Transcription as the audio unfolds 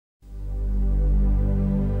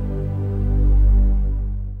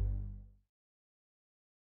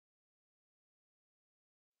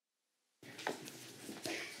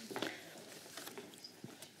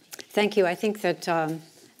thank you. I think that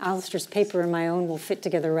Alistair's paper and my own will fit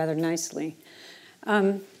together rather nicely.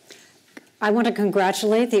 I want to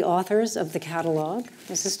congratulate the authors of the catalog.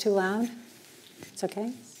 Is this too loud? It's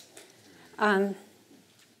okay?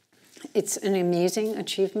 It's an amazing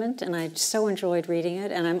achievement, and I so enjoyed reading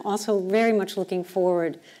it. And I'm also very much looking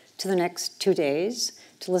forward to the next 2 days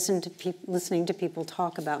to listening to people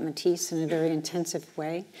talk about Matisse in a very intensive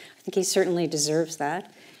way. I think he certainly deserves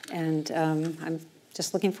that. And I'm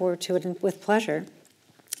just looking forward to it with pleasure.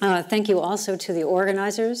 Thank you also to the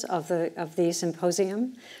organizers of the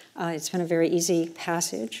symposium. It's been a very easy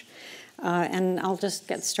passage. And I'll just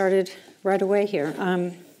get started right away here.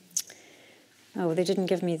 Oh, they didn't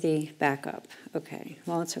give me the backup. Okay,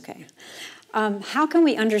 well, it's okay. How can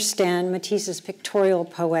we understand Matisse's pictorial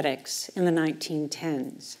poetics in the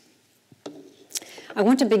 1910s? I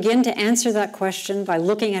want to begin to answer that question by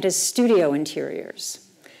looking at his studio interiors.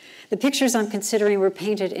 The pictures I'm considering were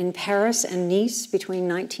painted in Paris and Nice between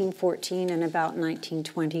 1914 and about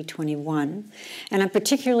 1920-21, and I'm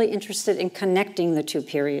particularly interested in connecting the two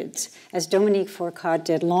periods, as Dominique Fourcade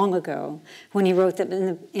did long ago when he wrote that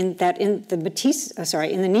the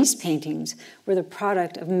Nice paintings were the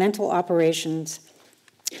product of mental operations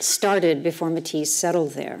started before Matisse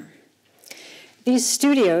settled there. These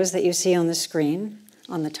studios that you see on the screen,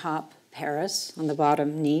 on the top, Paris, on the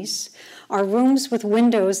bottom, Nice, are rooms with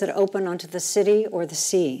windows that open onto the city or the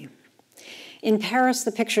sea. In Paris,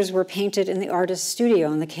 the pictures were painted in the artist's studio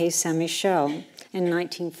on the Quai Saint-Michel in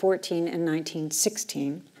 1914 and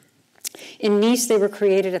 1916. In Nice, they were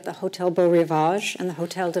created at the Hôtel Beau Rivage and the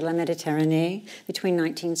Hôtel de la Méditerranée between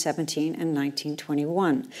 1917 and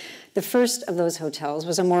 1921. The first of those hotels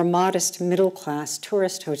was a more modest middle-class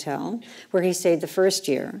tourist hotel where he stayed the first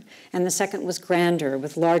year, and the second was grander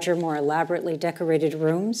with larger, more elaborately decorated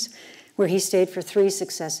rooms where he stayed for 3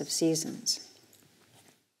 successive seasons.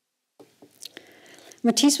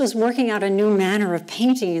 Matisse was working out a new manner of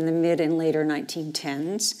painting in the mid and later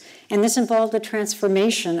 1910s, and this involved a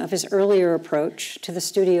transformation of his earlier approach to the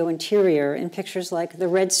studio interior in pictures like The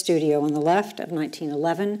Red Studio on the left of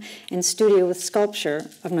 1911 and Studio with Sculpture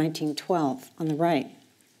of 1912 on the right.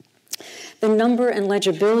 The number and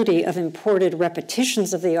legibility of imported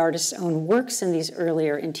repetitions of the artist's own works in these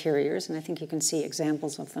earlier interiors, and I think you can see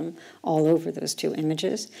examples of them all over those 2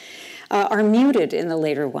 images, are muted in the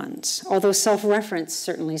later ones, although self-reference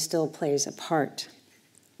certainly still plays a part.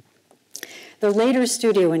 The later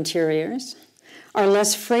studio interiors are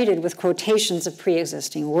less freighted with quotations of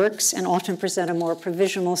pre-existing works and often present a more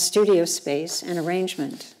provisional studio space and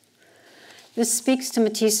arrangement. This speaks to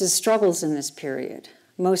Matisse's struggles in this period.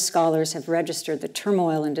 Most scholars have registered the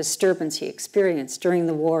turmoil and disturbance he experienced during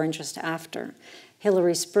the war and just after.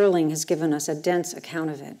 Hilary Sperling has given us a dense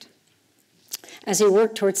account of it. As he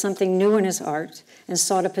worked towards something new in his art and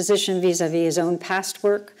sought a position vis-à-vis his own past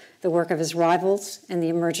work, the work of his rivals, and the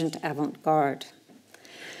emergent avant-garde.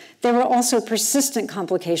 There were also persistent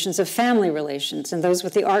complications of family relations and those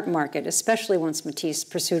with the art market, especially once Matisse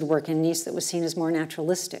pursued work in Nice that was seen as more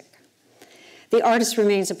naturalistic. The artist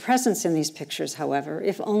remains a presence in these pictures, however,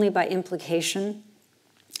 if only by implication,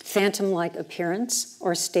 phantom-like appearance,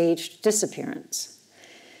 or staged disappearance.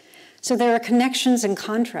 So there are connections and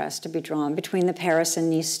contrasts to be drawn between the Paris and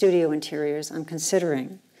Nice studio interiors I'm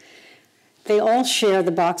considering. They all share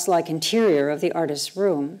the box-like interior of the artist's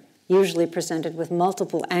room, usually presented with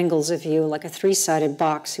multiple angles of view like a 3-sided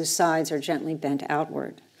box whose sides are gently bent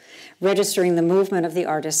outward, registering the movement of the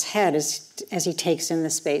artist's head as he takes in the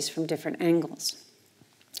space from different angles.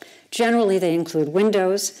 Generally, they include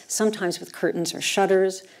windows, sometimes with curtains or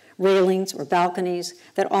shutters, railings or balconies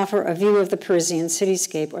that offer a view of the Parisian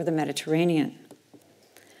cityscape or the Mediterranean.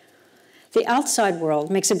 The outside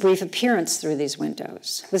world makes a brief appearance through these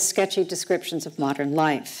windows, with sketchy descriptions of modern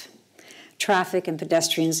life. Traffic and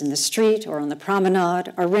pedestrians in the street or on the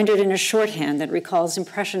promenade are rendered in a shorthand that recalls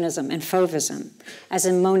Impressionism and Fauvism, as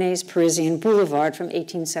in Monet's Parisian Boulevard from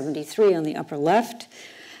 1873 on the upper left,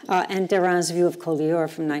 and Derain's view of Collioure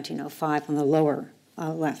from 1905 on the lower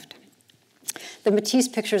left. The Matisse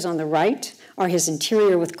pictures on the right are his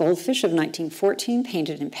interior with goldfish of 1914,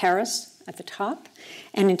 painted in Paris at the top,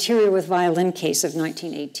 and interior with violin case of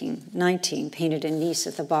 1919, painted in Nice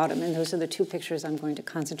at the bottom, and those are the 2 pictures I'm going to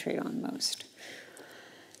concentrate on most.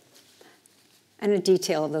 And a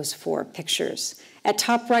detail of those 4 pictures. At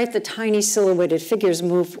top right, the tiny silhouetted figures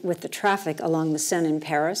move with the traffic along the Seine in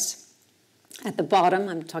Paris. At the bottom,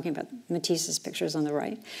 I'm talking about Matisse's pictures on the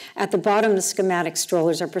right. At the bottom, the schematic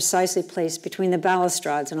strollers are precisely placed between the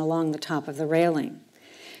balustrades and along the top of the railing.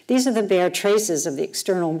 These are the bare traces of the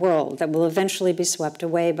external world that will eventually be swept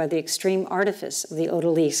away by the extreme artifice of the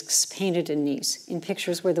odalisques painted in Nice in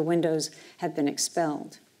pictures where the windows had been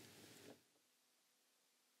expelled.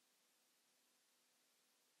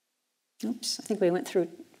 Oops, I think we went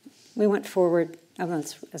forward. Oh,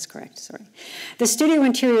 that's correct, sorry. The studio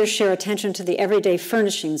interiors share attention to the everyday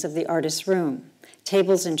furnishings of the artist's room.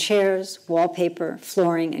 Tables and chairs, wallpaper,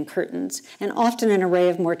 flooring, and curtains, and often an array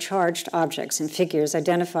of more charged objects and figures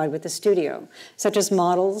identified with the studio, such as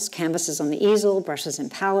models, canvases on the easel, brushes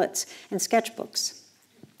and palettes, and sketchbooks.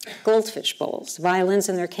 Goldfish bowls, violins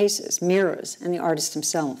in their cases, mirrors, and the artist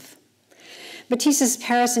himself. Matisse's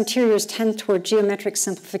Paris interiors tend toward geometric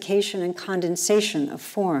simplification and condensation of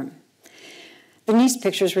form. The Nice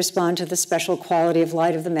pictures respond to the special quality of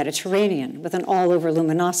light of the Mediterranean, with an all-over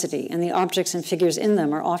luminosity, and the objects and figures in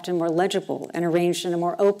them are often more legible and arranged in a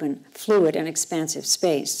more open, fluid, and expansive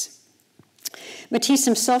space. Matisse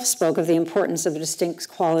himself spoke of the importance of the distinct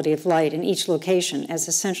quality of light in each location as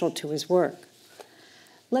essential to his work.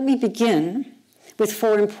 Let me begin with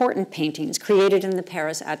 4 important paintings created in the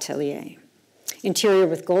Paris atelier. Interior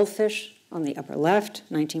with Goldfish on the upper left,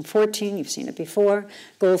 1914, you've seen it before.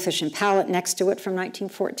 Goldfish and Palette next to it from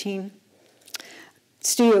 1914.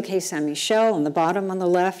 Studio Quai Saint-Michel on the bottom on the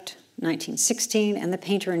left, 1916, and the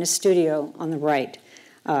painter in his studio on the right,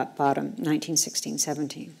 bottom,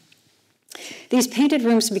 1916-17. These painted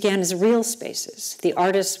rooms began as real spaces, the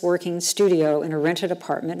artist's working studio in a rented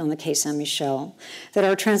apartment on the Quai Saint-Michel, that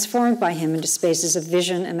are transformed by him into spaces of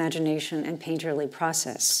vision, imagination, and painterly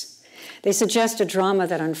process. They suggest a drama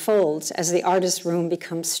that unfolds as the artist's room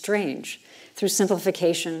becomes strange through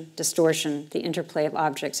simplification, distortion, the interplay of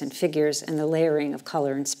objects and figures, and the layering of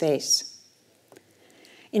color and space.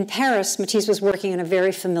 In Paris, Matisse was working in a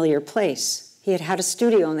very familiar place. He had had a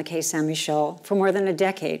studio on the Quai Saint-Michel for more than a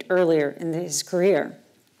decade earlier in his career.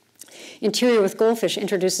 Interior with Goldfish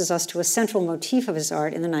introduces us to a central motif of his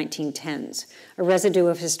art in the 1910s, a residue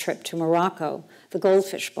of his trip to Morocco, the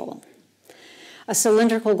goldfish bowl. A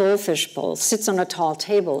cylindrical goldfish bowl sits on a tall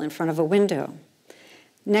table in front of a window.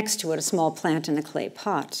 Next to it, a small plant in a clay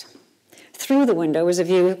pot. Through the window is a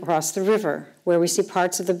view across the river, where we see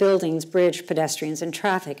parts of the buildings, bridge, pedestrians, and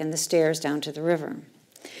traffic, and the stairs down to the river.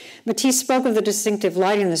 Matisse spoke of the distinctive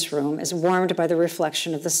light in this room as warmed by the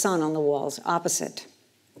reflection of the sun on the walls opposite.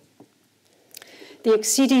 The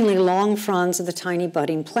exceedingly long fronds of the tiny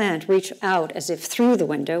budding plant reach out as if through the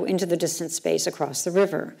window into the distant space across the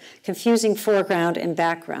river, confusing foreground and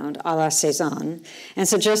background a la Cézanne, and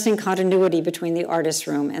suggesting continuity between the artist's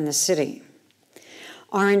room and the city.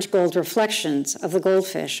 Orange-gold reflections of the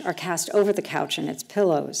goldfish are cast over the couch and its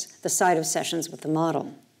pillows, the site of sessions with the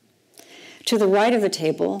model. To the right of the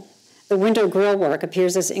table, the window grillwork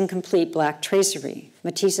appears as incomplete black tracery.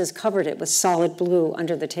 Matisse has covered it with solid blue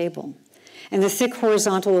under the table. And the thick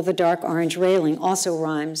horizontal of the dark orange railing also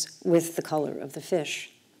rhymes with the color of the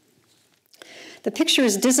fish. The picture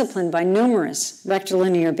is disciplined by numerous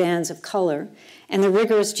rectilinear bands of color and the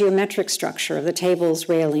rigorous geometric structure of the tables,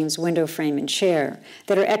 railings, window frame, and chair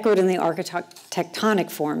that are echoed in the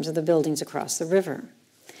architectonic forms of the buildings across the river.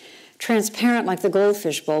 Transparent like the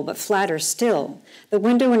goldfish bowl, but flatter still, the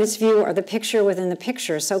window and its view are the picture within the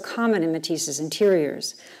picture so common in Matisse's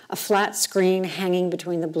interiors, a flat screen hanging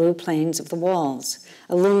between the blue planes of the walls,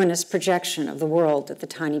 a luminous projection of the world that the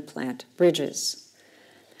tiny plant bridges.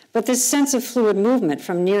 But this sense of fluid movement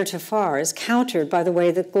from near to far is countered by the way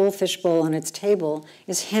the goldfish bowl on its table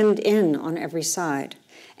is hemmed in on every side,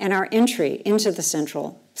 and our entry into the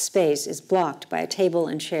central space is blocked by a table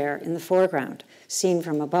and chair in the foreground, seen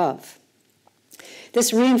from above.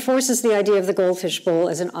 This reinforces the idea of the goldfish bowl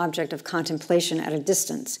as an object of contemplation at a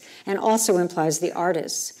distance, and also implies the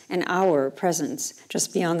artist's and our presence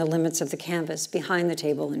just beyond the limits of the canvas, behind the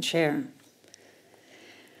table and chair.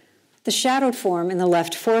 The shadowed form in the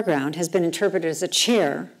left foreground has been interpreted as a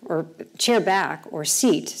chair, or chair back, or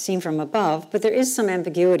seat, seen from above, but there is some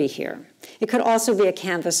ambiguity here. It could also be a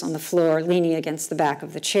canvas on the floor leaning against the back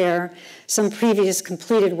of the chair, some previous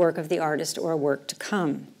completed work of the artist or a work to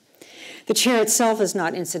come. The chair itself is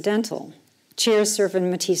not incidental. Chairs serve in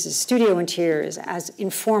Matisse's studio interiors as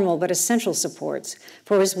informal but essential supports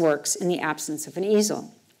for his works in the absence of an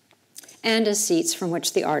easel, and as seats from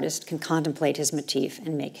which the artist can contemplate his motif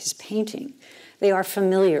and make his painting. They are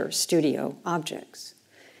familiar studio objects.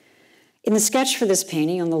 In the sketch for this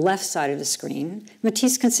painting on the left side of the screen,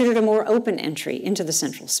 Matisse considered a more open entry into the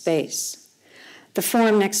central space. The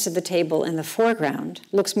form next to the table in the foreground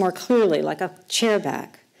looks more clearly like a chair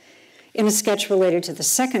back. In a sketch related to the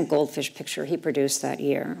second goldfish picture he produced that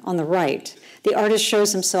year, on the right, the artist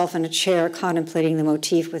shows himself in a chair contemplating the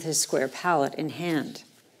motif with his square palette in hand.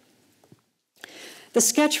 The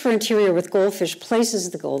sketch for interior with goldfish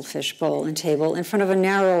places the goldfish bowl and table in front of a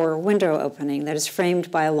narrower window opening that is framed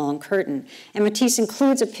by a long curtain, and Matisse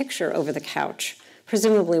includes a picture over the couch,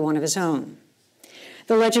 presumably one of his own.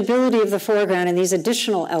 The legibility of the foreground and these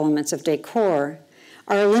additional elements of decor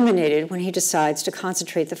are eliminated when he decides to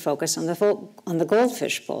concentrate the focus on the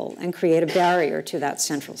goldfish bowl and create a barrier to that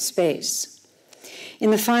central space. In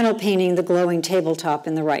the final painting, the glowing tabletop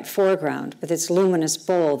in the right foreground, with its luminous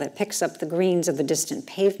bowl that picks up the greens of the distant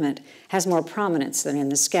pavement, has more prominence than in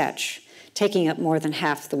the sketch, taking up more than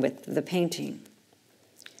half the width of the painting.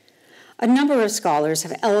 A number of scholars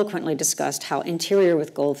have eloquently discussed how interior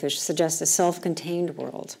with goldfish suggests a self-contained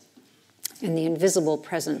world and the invisible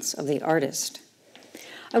presence of the artist.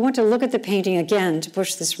 I want to look at the painting again to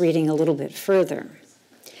push this reading a little bit further.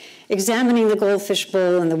 Examining the goldfish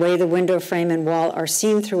bowl and the way the window frame and wall are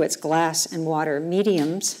seen through its glass and water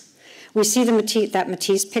mediums, we see that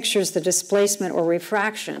Matisse pictures the displacement or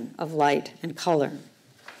refraction of light and color.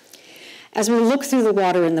 As we look through the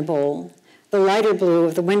water in the bowl, the lighter blue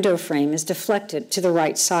of the window frame is deflected to the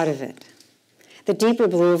right side of it. The deeper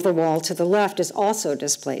blue of the wall to the left is also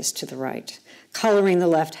displaced to the right, coloring the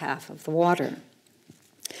left half of the water.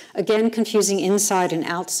 Again, confusing inside and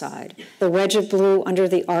outside, the wedge of blue under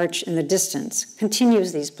the arch in the distance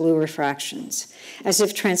continues these blue refractions, as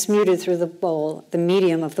if transmuted through the bowl, the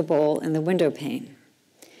medium of the bowl and the window pane.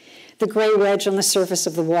 The gray wedge on the surface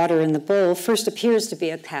of the water in the bowl first appears to be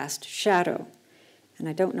a cast shadow. And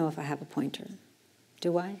I don't know if I have a pointer.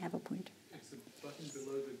 Do I have a pointer? It's the button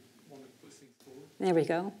below the one that puts things forward. There we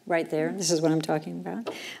go, right there. This is what I'm talking about.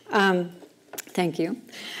 Thank you.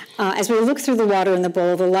 As we look through the water in the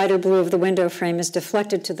bowl, the lighter blue of the window frame is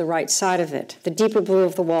deflected to the right side of it. The deeper blue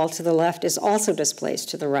of the wall to the left is also displaced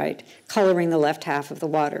to the right, coloring the left half of the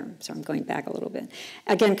water. So I'm going back a little bit.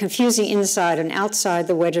 Again, confusing inside and outside,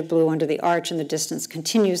 the wedge of blue under the arch in the distance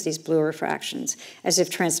continues these blue refractions, as if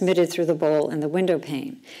transmitted through the bowl and the window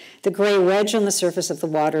pane. The gray wedge on the surface of the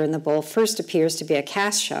water in the bowl first appears to be a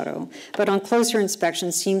cast shadow, but on closer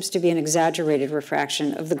inspection seems to be an exaggerated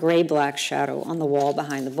refraction of the gray-black shadow on the wall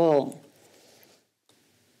behind the bowl.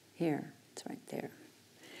 Here, it's right there.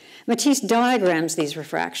 Matisse diagrams these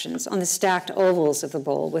refractions on the stacked ovals of the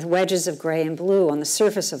bowl with wedges of gray and blue on the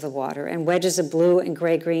surface of the water and wedges of blue and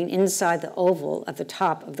gray-green inside the oval at the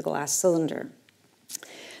top of the glass cylinder.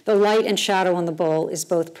 The light and shadow on the bowl is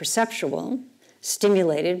both perceptual,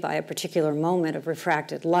 stimulated by a particular moment of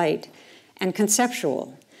refracted light, and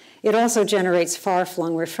conceptual. It also generates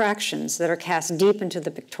far-flung refractions that are cast deep into the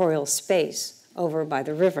pictorial space over by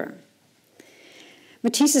the river.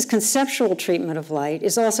 Matisse's conceptual treatment of light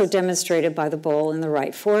is also demonstrated by the bowl in the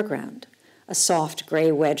right foreground. A soft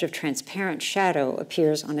gray wedge of transparent shadow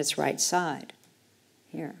appears on its right side,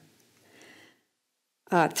 here,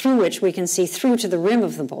 through which we can see through to the rim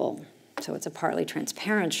of the bowl. So it's a partly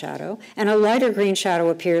transparent shadow, and a lighter green shadow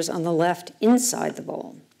appears on the left inside the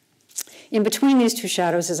bowl. In between these two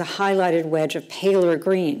shadows is a highlighted wedge of paler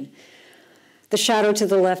green. The shadow to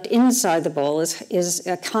the left inside the bowl is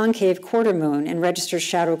a concave quarter moon and registers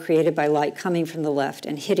shadow created by light coming from the left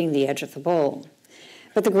and hitting the edge of the bowl.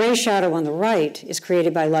 But the gray shadow on the right is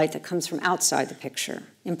created by light that comes from outside the picture,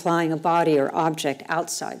 implying a body or object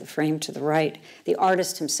outside the frame to the right, the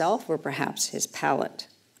artist himself or perhaps his palette.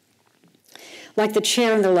 Like the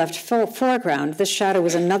chair in the left foreground, this shadow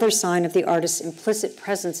is another sign of the artist's implicit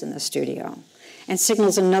presence in the studio and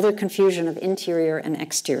signals another confusion of interior and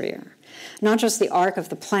exterior. Not just the arc of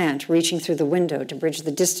the plant reaching through the window to bridge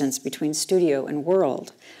the distance between studio and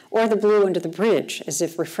world, or the blue under the bridge as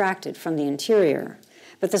if refracted from the interior,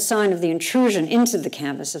 but the sign of the intrusion into the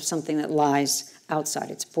canvas of something that lies outside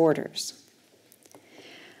its borders.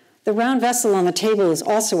 The round vessel on the table is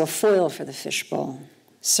also a foil for the fishbowl.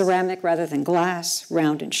 Ceramic rather than glass,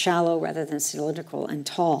 round and shallow rather than cylindrical and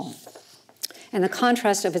tall. And the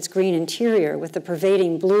contrast of its green interior with the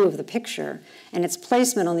pervading blue of the picture and its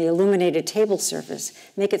placement on the illuminated table surface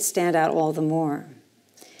make it stand out all the more.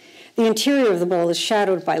 The interior of the bowl is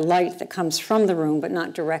shadowed by light that comes from the room but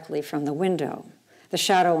not directly from the window. The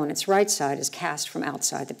shadow on its right side is cast from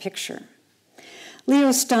outside the picture.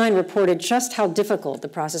 Leo Stein reported just how difficult the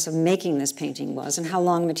process of making this painting was and how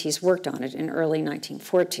long Matisse worked on it in early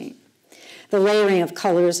 1914. The layering of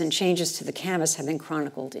colors and changes to the canvas have been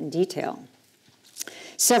chronicled in detail.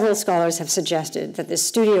 Several scholars have suggested that this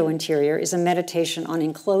studio interior is a meditation on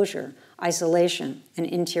enclosure, isolation, and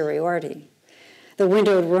interiority. The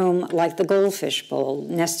windowed room, like the goldfish bowl,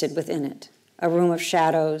 nested within it, a room of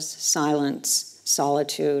shadows, silence,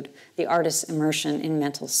 solitude, the artist's immersion in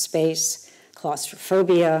mental space,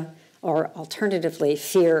 claustrophobia, or alternatively,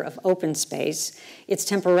 fear of open space, its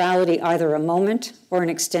temporality either a moment or an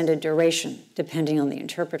extended duration, depending on the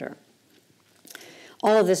interpreter.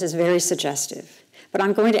 All of this is very suggestive, but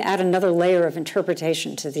I'm going to add another layer of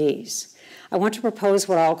interpretation to these. I want to propose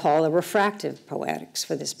what I'll call a refractive poetics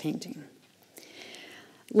for this painting.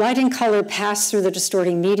 Light and color pass through the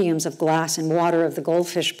distorting mediums of glass and water of the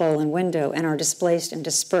goldfish bowl and window and are displaced and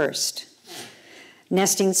dispersed.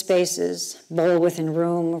 Nesting spaces, bowl within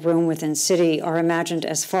room, room within city, are imagined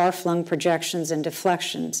as far-flung projections and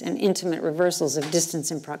deflections and intimate reversals of distance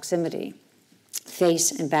and proximity, face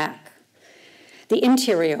and back. The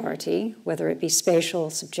interiority, whether it be spatial,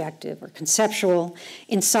 subjective, or conceptual,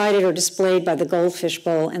 incited or displayed by the goldfish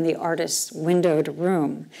bowl and the artist's windowed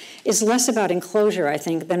room, is less about enclosure, I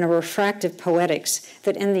think, than a refractive poetics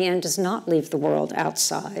that in the end does not leave the world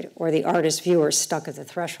outside or the artist viewer stuck at the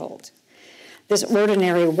threshold. This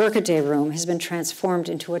ordinary workaday room has been transformed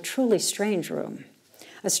into a truly strange room,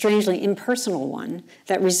 a strangely impersonal one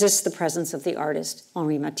that resists the presence of the artist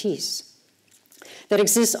Henri Matisse, that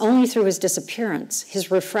exists only through his disappearance, his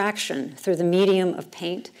refraction through the medium of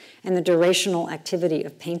paint and the durational activity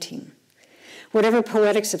of painting. Whatever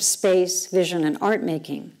poetics of space, vision, and art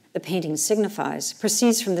making the painting signifies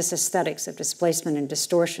proceeds from this aesthetics of displacement and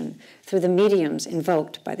distortion through the mediums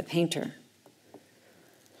invoked by the painter.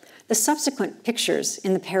 The subsequent pictures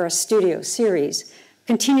in the Paris Studio series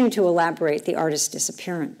continue to elaborate the artist's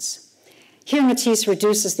disappearance. Here, Matisse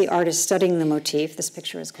reduces the artist studying the motif. This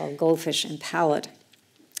picture is called Goldfish and Palette.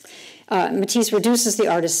 Matisse reduces the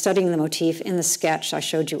artist studying the motif in the sketch I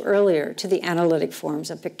showed you earlier to the analytic forms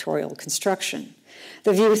of pictorial construction.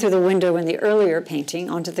 The view through the window in the earlier painting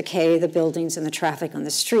onto the quay, the buildings, and the traffic on the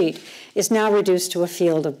street is now reduced to a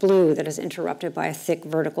field of blue that is interrupted by a thick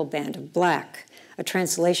vertical band of black, a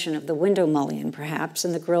translation of the window mullion, perhaps,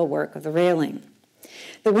 in the grillwork of the railing.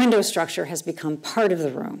 The window structure has become part of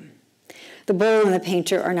the room. The bowl and the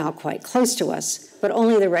painter are now quite close to us, but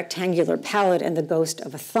only the rectangular palette and the ghost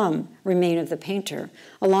of a thumb remain of the painter,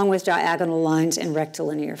 along with diagonal lines and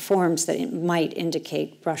rectilinear forms that might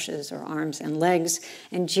indicate brushes or arms and legs,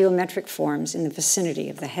 and geometric forms in the vicinity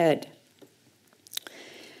of the head.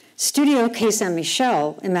 Studio Quai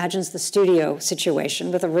Saint-Michel imagines the studio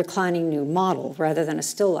situation with a reclining new model rather than a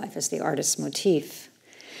still life as the artist's motif.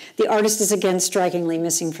 The artist is again strikingly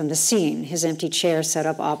missing from the scene, his empty chair set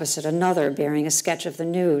up opposite another bearing a sketch of the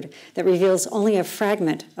nude that reveals only a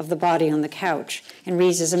fragment of the body on the couch and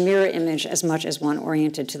reads as a mirror image as much as one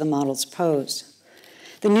oriented to the model's pose.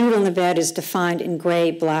 The nude on the bed is defined in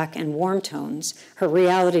gray, black, and warm tones, her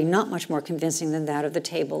reality not much more convincing than that of the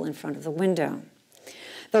table in front of the window.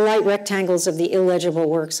 The light rectangles of the illegible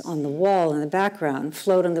works on the wall in the background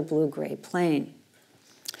float on the blue-gray plane.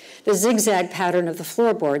 The zigzag pattern of the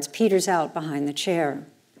floorboards peters out behind the chair.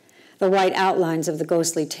 The white outlines of the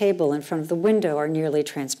ghostly table in front of the window are nearly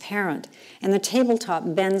transparent, and the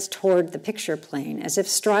tabletop bends toward the picture plane as if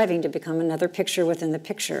striving to become another picture within the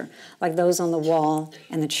picture, like those on the wall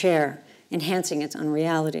and the chair, enhancing its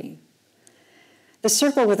unreality. The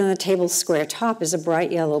circle within the table's square top is a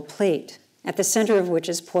bright yellow plate, at the center of which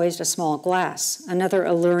is poised a small glass, another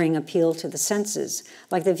alluring appeal to the senses,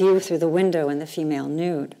 like the view through the window in the female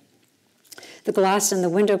nude. The glass and the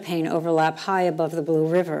window pane overlap high above the blue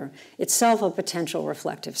river, itself a potential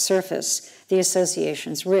reflective surface, the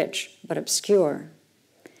associations rich but obscure.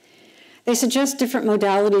 They suggest different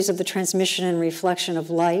modalities of the transmission and reflection of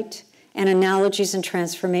light, and analogies and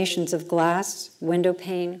transformations of glass, window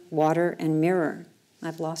pane, water, and mirror.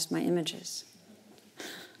 I've lost my images.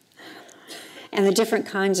 And the different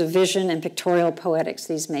kinds of vision and pictorial poetics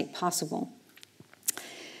these make possible.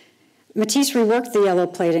 Matisse reworked the yellow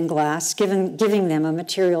plate and glass, giving them a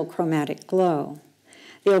material chromatic glow.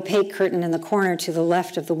 The opaque curtain in the corner to the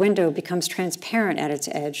left of the window becomes transparent at its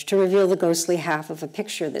edge to reveal the ghostly half of a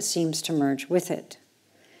picture that seems to merge with it.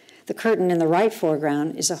 The curtain in the right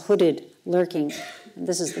foreground is a hooded, lurking, and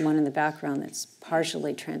this is the one in the background that's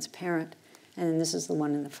partially transparent, and then this is the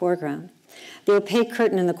one in the foreground. The opaque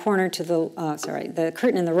curtain in the corner to the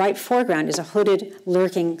curtain in the right foreground is a hooded,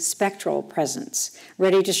 lurking, spectral presence,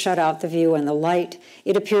 ready to shut out the view and the light.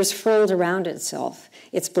 It appears furled around itself,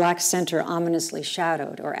 its black center ominously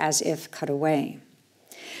shadowed or as if cut away.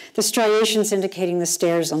 The striations indicating the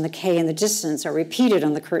stairs on the quay in the distance are repeated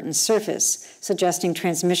on the curtain's surface, suggesting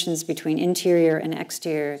transmissions between interior and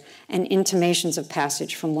exterior and intimations of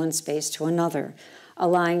passage from one space to another,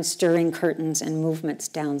 allying stirring curtains and movements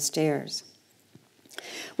downstairs.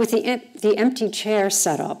 With the empty chair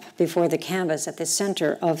set up before the canvas at the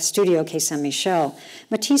center of Studio Quai Saint-Michel,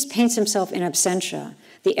 Matisse paints himself in absentia,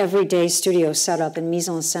 The everyday studio setup and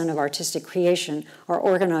mise-en-scène of artistic creation are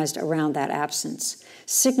organized around that absence,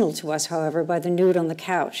 signaled to us, however, by the nude on the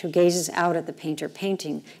couch who gazes out at the painter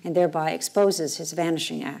painting and thereby exposes his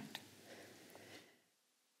vanishing act.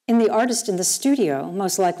 In The Artist in the Studio,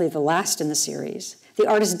 most likely the last in the series, the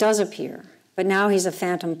artist does appear, but now he's a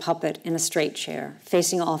phantom puppet in a straight chair,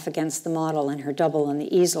 facing off against the model and her double on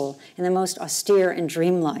the easel in the most austere and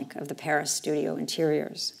dreamlike of the Paris studio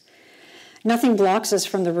interiors. Nothing blocks us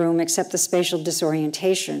from the room except the spatial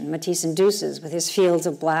disorientation Matisse induces with his fields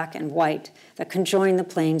of black and white that conjoin the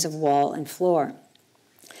planes of wall and floor.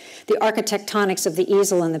 The architectonics of the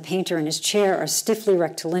easel and the painter in his chair are stiffly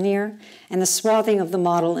rectilinear, and the swathing of the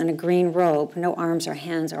model in a green robe, no arms or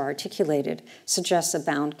hands are articulated, suggests a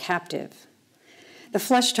bound captive. The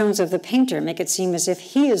flesh tones of the painter make it seem as if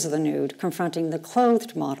he is the nude confronting the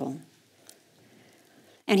clothed model.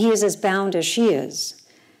 And he is as bound as she is.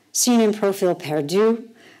 Seen in profile perdu,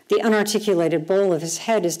 the unarticulated bowl of his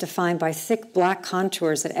head is defined by thick black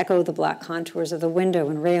contours that echo the black contours of the window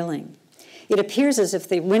and railing. It appears as if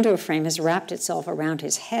the window frame has wrapped itself around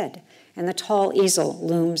his head, and the tall easel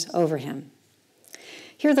looms over him.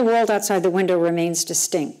 Here the world outside the window remains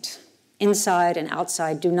distinct. Inside and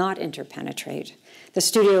outside do not interpenetrate. The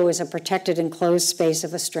studio is a protected enclosed space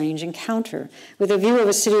of a strange encounter, with a view of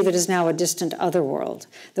a city that is now a distant otherworld,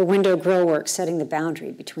 the window grillwork setting the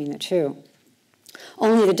boundary between the two.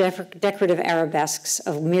 Only the decorative arabesques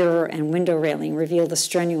of mirror and window railing reveal the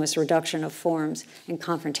strenuous reduction of forms and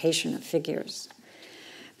confrontation of figures.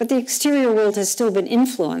 But the exterior world has still been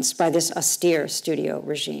influenced by this austere studio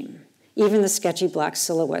regime. Even the sketchy black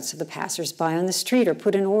silhouettes of the passers-by on the street are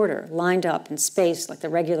put in order, lined up and spaced like the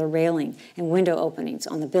regular railing and window openings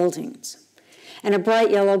on the buildings. And a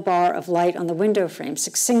bright yellow bar of light on the window frame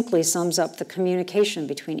succinctly sums up the communication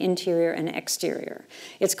between interior and exterior,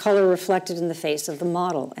 its color reflected in the face of the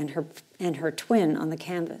model and her twin on the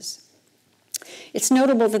canvas. It's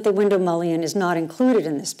notable that the window mullion is not included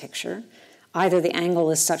in this picture. Either the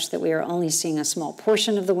angle is such that we are only seeing a small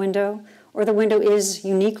portion of the window, or the window is,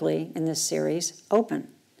 uniquely in this series, open.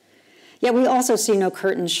 Yet we also see no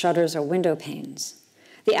curtains, shutters, or window panes.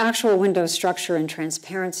 The actual window structure and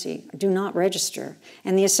transparency do not register,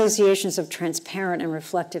 and the associations of transparent and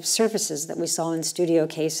reflective surfaces that we saw in Studio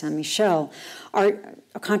K Saint-Michel are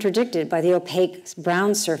contradicted by the opaque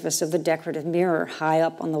brown surface of the decorative mirror high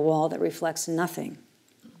up on the wall that reflects nothing.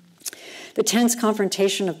 The tense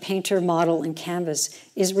confrontation of painter, model, and canvas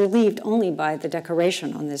is relieved only by the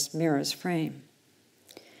decoration on this mirror's frame.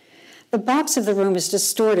 The box of the room is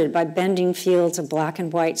distorted by bending fields of black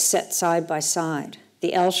and white set side by side,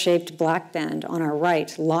 the L-shaped black band on our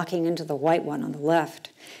right locking into the white one on the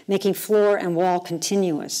left, making floor and wall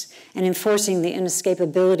continuous and enforcing the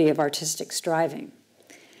inescapability of artistic striving.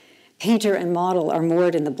 Painter and model are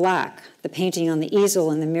moored in the black, the painting on the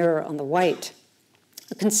easel and the mirror on the white.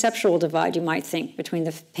 A conceptual divide, you might think, between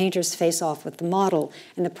the painter's face-off with the model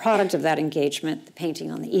and the product of that engagement, the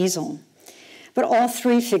painting on the easel. But all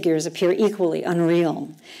three figures appear equally unreal,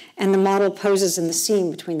 and the model poses in the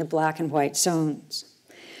seam between the black and white zones.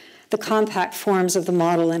 The compact forms of the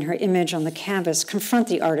model and her image on the canvas confront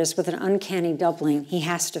the artist with an uncanny doubling he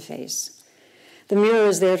has to face. The mirror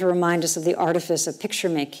is there to remind us of the artifice of picture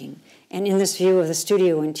making, and in this view of the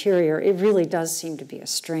studio interior, it really does seem to be a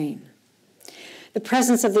strain. The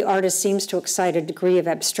presence of the artist seems to excite a degree of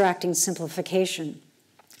abstracting simplification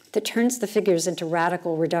that turns the figures into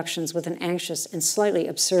radical reductions with an anxious and slightly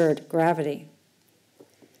absurd gravity.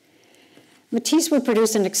 Matisse would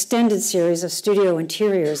produce an extended series of studio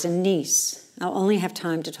interiors in Nice. I'll only have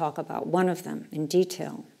time to talk about one of them in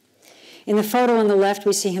detail. In the photo on the left,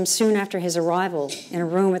 we see him soon after his arrival in a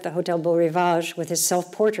room at the Hotel Beau Rivage with his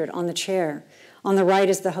self-portrait on the chair. On the right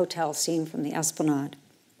is the hotel seen from the Esplanade.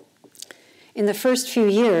 In the first few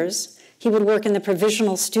years, he would work in the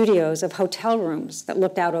provisional studios of hotel rooms that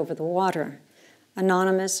looked out over the water,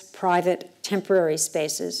 anonymous, private, temporary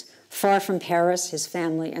spaces, far from Paris, his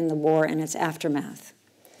family, and the war and its aftermath.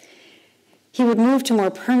 He would move to a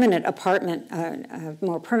more permanent apartment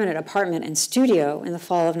and studio in the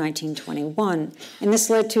fall of 1921, and this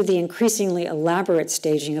led to the increasingly elaborate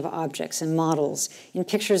staging of objects and models in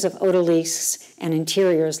pictures of odalisques and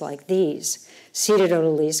interiors like these, seated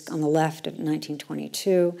odalisque on the left of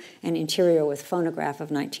 1922 and interior with phonograph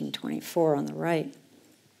of 1924 on the right.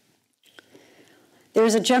 There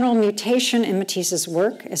is a general mutation in Matisse's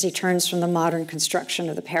work as he turns from the modern construction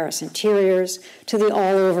of the Paris interiors to the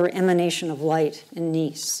all-over emanation of light in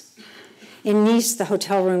Nice. In Nice, the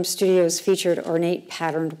hotel room studios featured ornate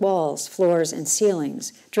patterned walls, floors, and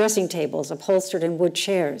ceilings, dressing tables upholstered in wood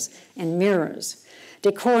chairs, and mirrors,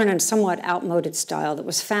 decor in a somewhat outmoded style that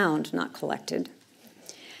was found, not collected.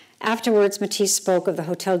 Afterwards, Matisse spoke of the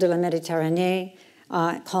Hôtel de la Méditerranée,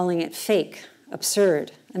 calling it fake,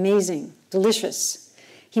 absurd, amazing, delicious.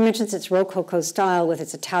 He mentions its Rococo style with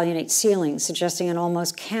its Italianate ceilings, suggesting an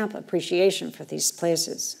almost camp appreciation for these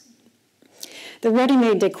places. The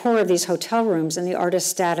ready-made decor of these hotel rooms and the artist's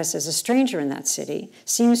status as a stranger in that city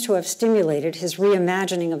seems to have stimulated his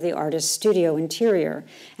reimagining of the artist's studio interior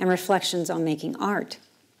and reflections on making art.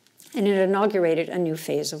 And it inaugurated a new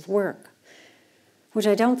phase of work, which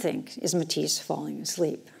I don't think is Matisse falling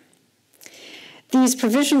asleep. These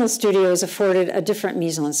provisional studios afforded a different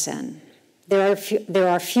mise-en-scène. There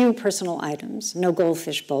are few personal items, no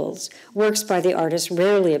goldfish bowls. Works by the artist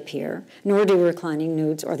rarely appear, nor do reclining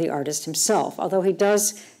nudes or the artist himself, although he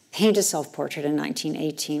does paint a self-portrait in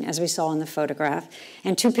 1918, as we saw in the photograph,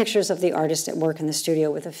 and 2 pictures of the artist at work in the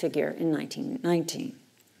studio with a figure in 1919.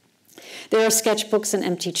 There are sketchbooks and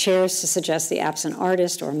empty chairs to suggest the absent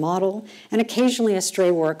artist or model, and occasionally a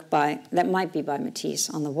stray work that might be by Matisse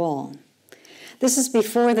on the wall. This is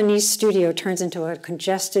before the Nice studio turns into a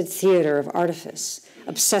congested theater of artifice,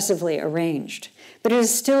 obsessively arranged, but it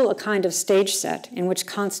is still a kind of stage set in which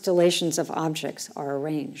constellations of objects are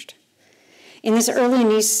arranged. In this early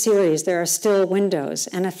Nice series, there are still windows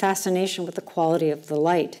and a fascination with the quality of the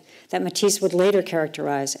light that Matisse would later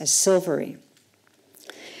characterize as silvery.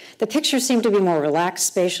 The pictures seem to be more relaxed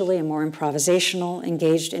spatially and more improvisational,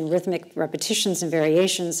 engaged in rhythmic repetitions and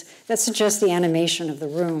variations that suggest the animation of the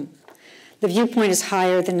room. The viewpoint is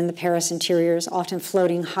higher than in the Paris interiors, often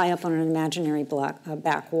floating high up on an imaginary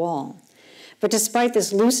back wall. But despite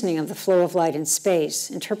this loosening of the flow of light in space,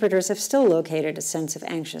 interpreters have still located a sense of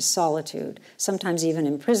anxious solitude, sometimes even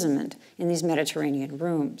imprisonment, in these Mediterranean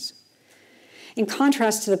rooms. In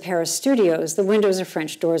contrast to the Paris studios, the windows or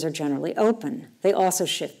French doors are generally open. They also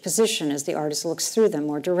shift position as the artist looks through them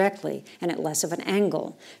more directly and at less of an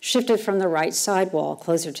angle, shifted from the right side wall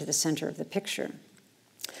closer to the center of the picture.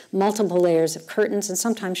 Multiple layers of curtains and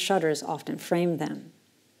sometimes shutters often frame them.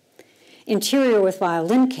 Interior with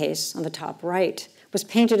violin case on the top right was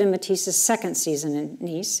painted in Matisse's second season in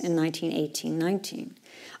Nice in 1918-19,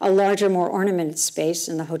 a larger, more ornamented space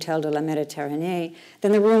in the Hôtel de la Méditerranée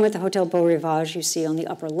than the room at the Hôtel Beau Rivage you see on the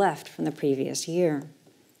upper left from the previous year.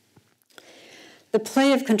 The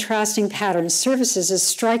play of contrasting patterns surfaces is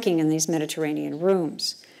striking in these Mediterranean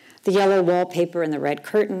rooms. The yellow wallpaper and the red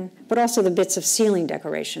curtain, but also the bits of ceiling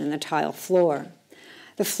decoration and the tile floor.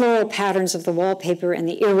 The floral patterns of the wallpaper and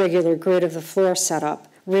the irregular grid of the floor setup,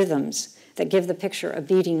 rhythms that give the picture a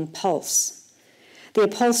beating pulse. The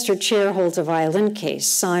upholstered chair holds a violin case,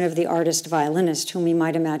 sign of the artist violinist whom we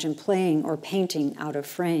might imagine playing or painting out of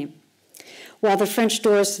frame. While the French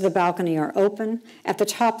doors to the balcony are open, at the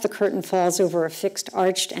top the curtain falls over a fixed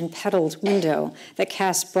arched and petaled window that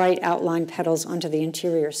casts bright outlined petals onto the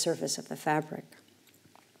interior surface of the fabric.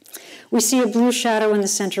 We see a blue shadow in the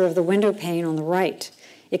center of the window pane on the right.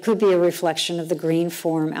 It could be a reflection of the green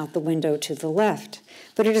form out the window to the left,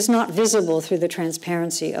 but it is not visible through the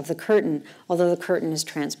transparency of the curtain, although the curtain is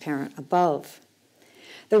transparent above.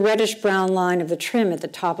 The reddish-brown line of the trim at the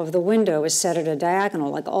top of the window is set at a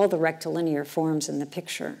diagonal, like all the rectilinear forms in the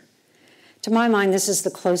picture. To my mind, this is the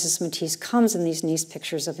closest Matisse comes in these Nice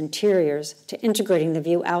pictures of interiors to integrating the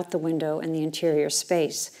view out the window and the interior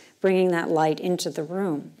space, bringing that light into the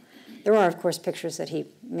room. There are, of course, pictures that he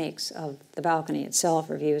makes of the balcony itself,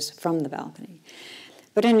 or views from the balcony.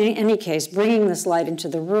 But in any case, bringing this light into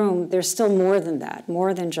the room, there's still more than that,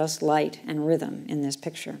 more than just light and rhythm in this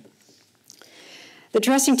picture. The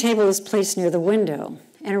dressing table is placed near the window,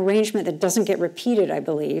 an arrangement that doesn't get repeated, I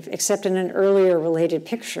believe, except in an earlier related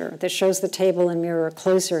picture that shows the table and mirror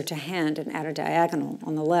closer to hand and at a diagonal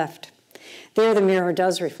on the left. There, the mirror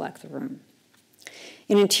does reflect the room.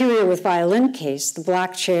 In interior with violin case, the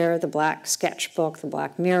black chair, the black sketchbook, the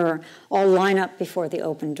black mirror all line up before the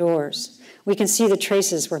open doors. We can see the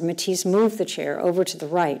traces where Matisse moved the chair over to the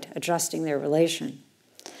right, adjusting their relation.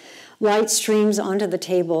 Light streams onto the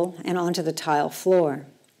table and onto the tile floor.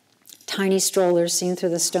 Tiny strollers seen through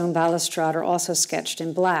the stone balustrade are also sketched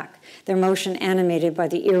in black, their motion animated by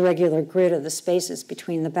the irregular grid of the spaces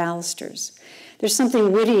between the balusters. There's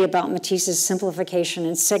something witty about Matisse's simplification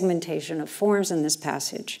and segmentation of forms in this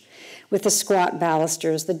passage, with the squat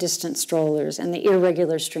balusters, the distant strollers, and the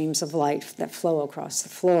irregular streams of light that flow across the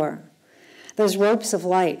floor. Those ropes of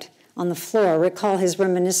light on the floor recall his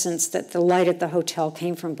reminiscence that the light at the hotel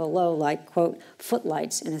came from below like, quote,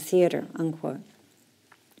 footlights in a theater, unquote.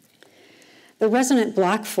 The resonant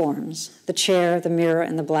black forms, the chair, the mirror,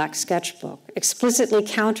 and the black sketchbook, explicitly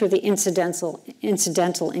counter the incidental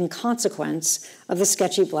inconsequence of the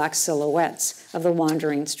sketchy black silhouettes of the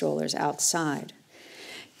wandering strollers outside,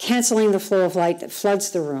 canceling the flow of light that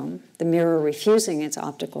floods the room, the mirror refusing its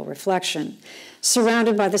optical reflection,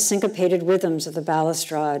 surrounded by the syncopated rhythms of the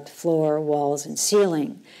balustrade, floor, walls, and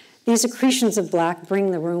ceiling. These accretions of black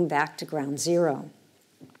bring the room back to ground zero.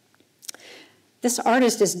 This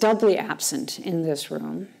artist is doubly absent in this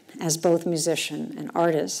room as both musician and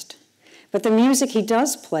artist, but the music he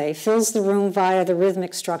does play fills the room via the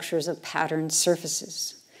rhythmic structures of patterned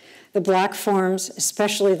surfaces. The black forms,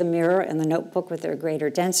 especially the mirror and the notebook with their greater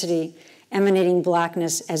density, emanating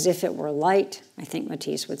blackness as if it were light, I think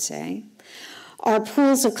Matisse would say, are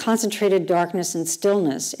pools of concentrated darkness and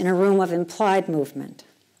stillness in a room of implied movement.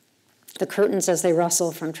 The curtains as they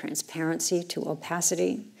rustle from transparency to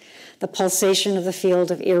opacity, the pulsation of the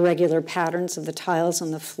field of irregular patterns of the tiles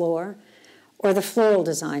on the floor, or the floral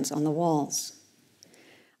designs on the walls.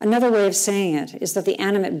 Another way of saying it is that the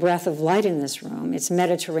animate breath of light in this room, its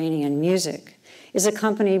Mediterranean music, is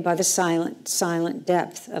accompanied by the silent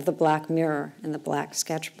depth of the black mirror and the black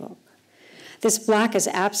sketchbook. This black as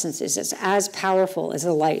absence is as powerful as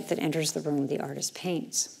the light that enters the room the artist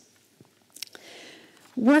paints.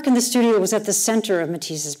 Work in the studio was at the center of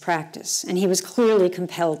Matisse's practice, and he was clearly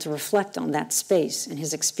compelled to reflect on that space and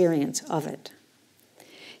his experience of it.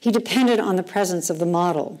 He depended on the presence of the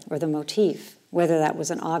model or the motif, whether that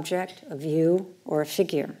was an object, a view, or a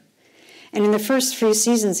figure. And in the first 3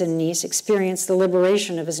 seasons in Nice, experienced the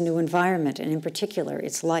liberation of his new environment, and in particular,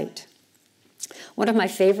 its light. One of my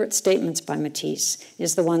favorite statements by Matisse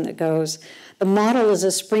is the one that goes, "The model is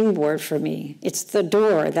a springboard for me. It's the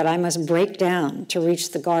door that I must break down to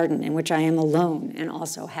reach the garden in which I am alone and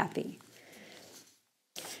also happy."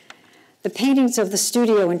 The paintings of the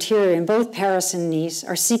studio interior in both Paris and Nice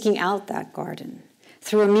are seeking out that garden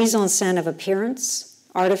through a mise-en-scène of appearance,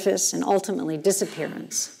 artifice, and ultimately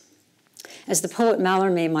disappearance. As the poet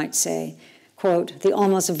Mallarmé might say, quote, "the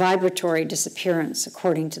almost vibratory disappearance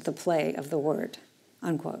according to the play of the word,"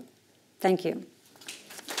 unquote. Thank you.